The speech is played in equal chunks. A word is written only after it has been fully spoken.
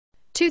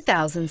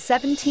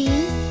2017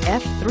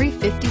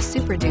 F-350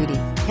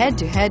 Superduty.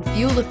 Head-to-head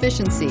fuel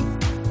efficiency,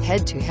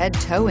 head-to-head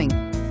towing,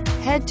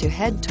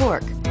 head-to-head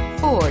torque.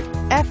 Ford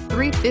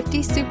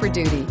F-350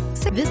 Superduty.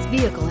 This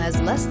vehicle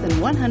has less than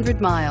 100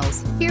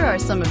 miles. Here are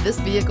some of this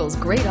vehicle's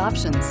great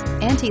options: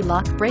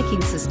 anti-lock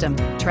braking system,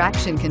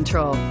 traction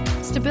control,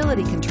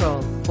 stability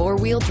control,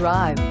 four-wheel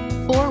drive,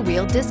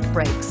 four-wheel disc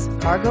brakes,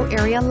 cargo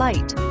area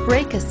light,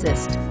 brake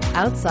assist,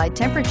 outside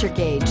temperature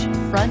gauge,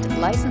 front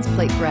license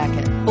plate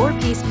bracket,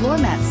 four-piece floor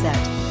mat set.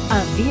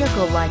 A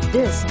vehicle like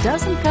this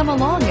doesn't come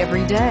along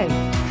every day.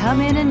 Come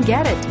in and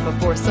get it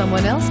before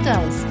someone else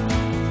does.